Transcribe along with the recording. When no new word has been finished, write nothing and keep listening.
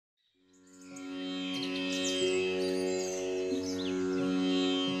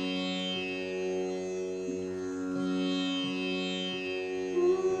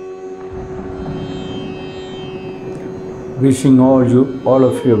Wishing all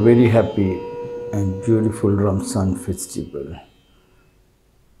of you a very happy and beautiful Ramzan festival.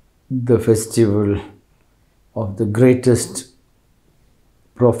 The festival of the greatest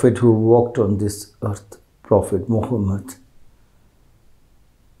prophet who walked on this earth, Prophet Muhammad,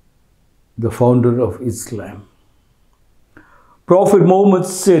 the founder of Islam. Prophet Muhammad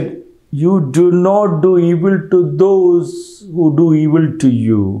said, "You do not do evil to those who do evil to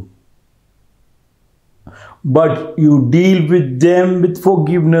you, but you deal with them with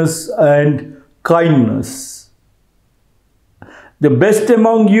forgiveness and kindness. The best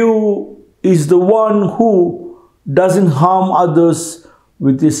among you is the one who doesn't harm others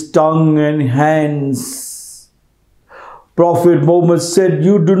with his tongue and hands." Prophet Muhammad said,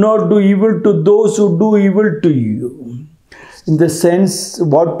 "You do not do evil to those who do evil to you." In the sense,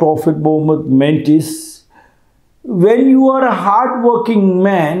 what Prophet Muhammad meant is, when you are a hard-working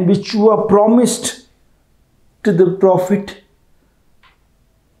man, which you are promised to the Prophet,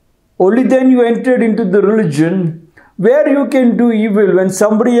 only then you entered into the religion where you can do evil when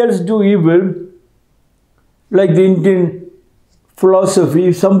somebody else do evil. Like the Indian philosophy,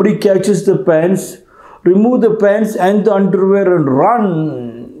 if somebody catches the pants, remove the pants and the underwear and run.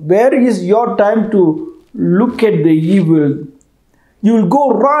 Where is your time to look at the evil? You will go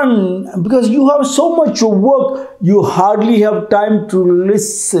run because you have so much work, you hardly have time to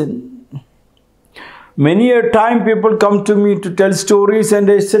listen. Many a time people come to me to tell stories and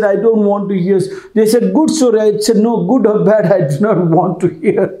they said, "I don't want to hear." They said, "Good story." I said, "No, good or bad, I do not want to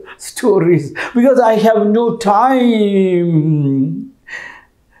hear stories because I have no time."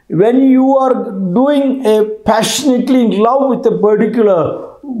 When you are doing passionately in love with a particular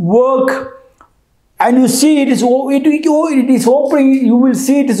work, and you see it is opening, you will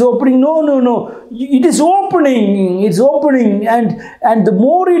see it is opening. No. It is opening. It's opening. And the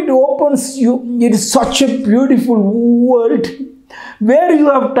more it opens, it is such a beautiful world where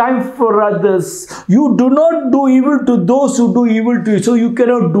you have time for others. You do not do evil to those who do evil to you. So you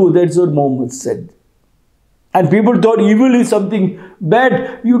cannot do. That's what Muhammad said. And people thought evil is something bad.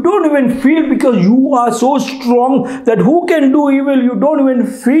 You don't even feel because you are so strong that who can do evil? You don't even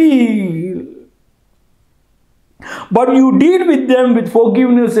feel. But you deal with them with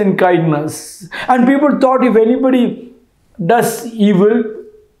forgiveness and kindness. And people thought if anybody does evil,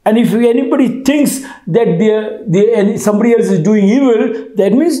 and if anybody thinks that somebody else is doing evil,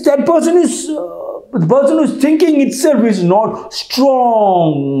 that means that person is, the person who is thinking itself is not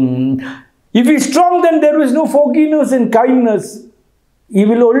strong. If he is strong, then there is no forgiveness and kindness. He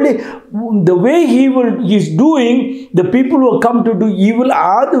will only, the way he is doing, the people who come to do evil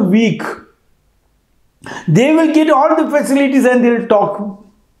are the weak. They will get all the facilities and they'll talk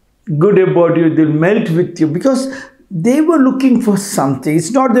good about you. They'll melt with you because they were looking for something.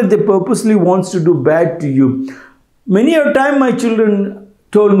 It's not that they purposely wants to do bad to you. Many a time my children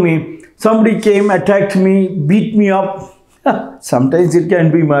told me, somebody came, attacked me, beat me up. Sometimes it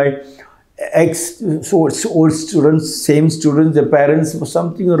can be my old students, same students, their parents or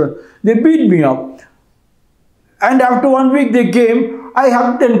something, or they beat me up. And after 1 week they came, I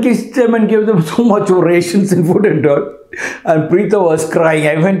hugged and kissed them and gave them so much rations and food and all. And Preeta was crying.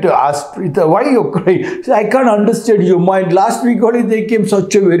 I went to ask Preeta, "Why are you crying?" She said, "I can't understand your mind. Last week only they came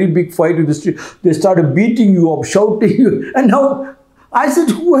such a very big fight in the street. They started beating you up, shouting you. And now," I said,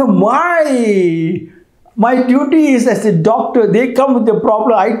 "Who am I? My duty is as a doctor. They come with a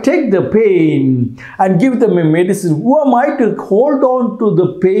problem. I take the pain and give them a medicine. Who am I to hold on to the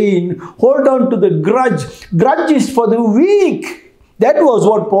pain, hold on to the grudge? Grudge is for the weak." That was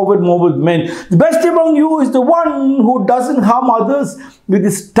what Prophet Muhammad meant. The best among you is the one who doesn't harm others with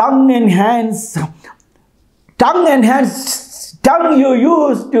his tongue and hands. Tongue and hands. Tongue you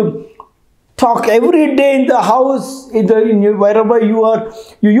use to talk every day in the house, wherever you are.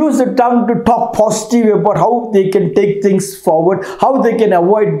 You use the tongue to talk positive about how they can take things forward, how they can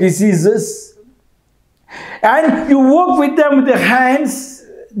avoid diseases. And you work with them with the hands.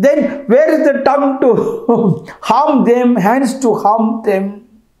 Then where is the tongue to harm them, hands to harm them?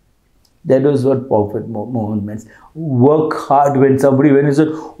 That was what Prophet Muhammad meant. Work hard. When he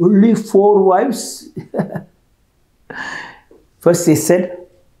said, "Only 4 wives." First he said,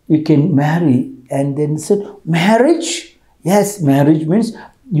 "You can marry." And then he said, "Marriage?" Yes, marriage means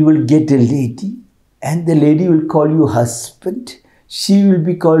you will get a lady and the lady will call you husband. You will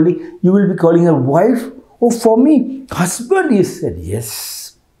be calling her wife. "Oh, for me, husband," he said. "Yes.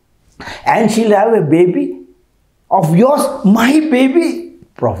 And she'll have a baby of yours." "My baby?"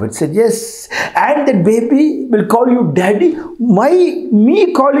 Prophet said, "Yes. And the baby will call you daddy." Me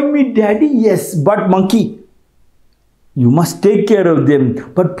calling me daddy?" "Yes, but monkey. You must take care of them."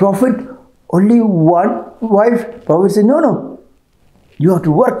 But Prophet, only one wife? Prophet said, no. You have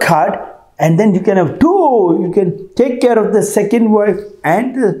to work hard and then you can have two. You can take care of the second wife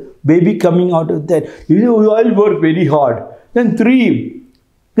and the baby coming out of that. You all work very hard. Then 3.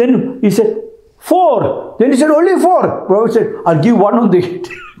 Then he said, 4. Then he said, only 4. Prophet said, I'll give one of the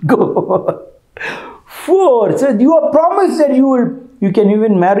go. 4. So you are promised that you can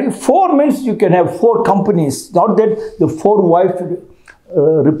even marry. 4 means you can have 4 companies. Not that the 4 wives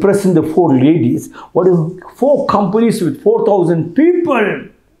represent the 4 ladies. What is 4 companies with 4,000 people?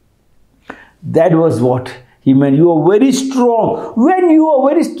 That was what he meant. You are very strong. When you are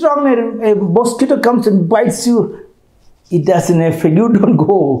very strong and a mosquito comes and bites you, it doesn't affect. You don't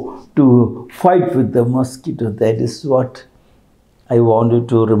go to fight with the mosquito. That is what I wanted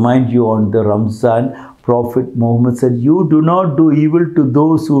to remind you on the Ramzan. Prophet Muhammad said, you do not do evil to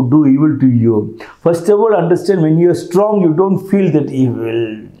those who do evil to you. First of all, understand, when you are strong, you don't feel that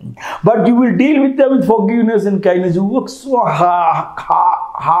evil. But you will deal with them with forgiveness and kindness. You work so hard.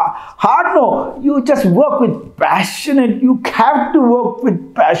 No, you just work with passion, and you have to work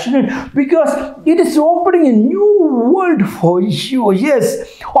with passion because it is opening a new world for you.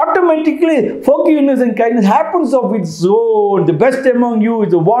 Yes, automatically forgiveness and kindness happens of its own. The best among you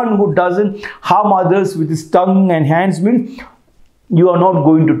is the one who doesn't harm others with his tongue and hands. Means you are not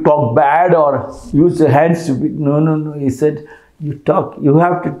going to talk bad or use your hands to be. No. He said, you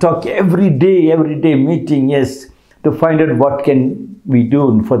have to talk every day meeting, yes, to find out what can we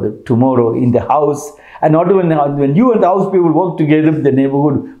do for the tomorrow in the house. And not even when you and the house people work together, the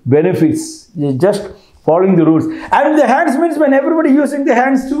neighborhood benefits. Just following the rules. And the hands means when everybody using the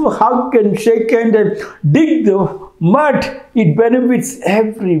hands to hug and shake hand and dig the mud, it benefits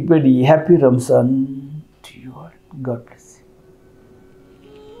everybody. Happy Ramzan to you all. God bless.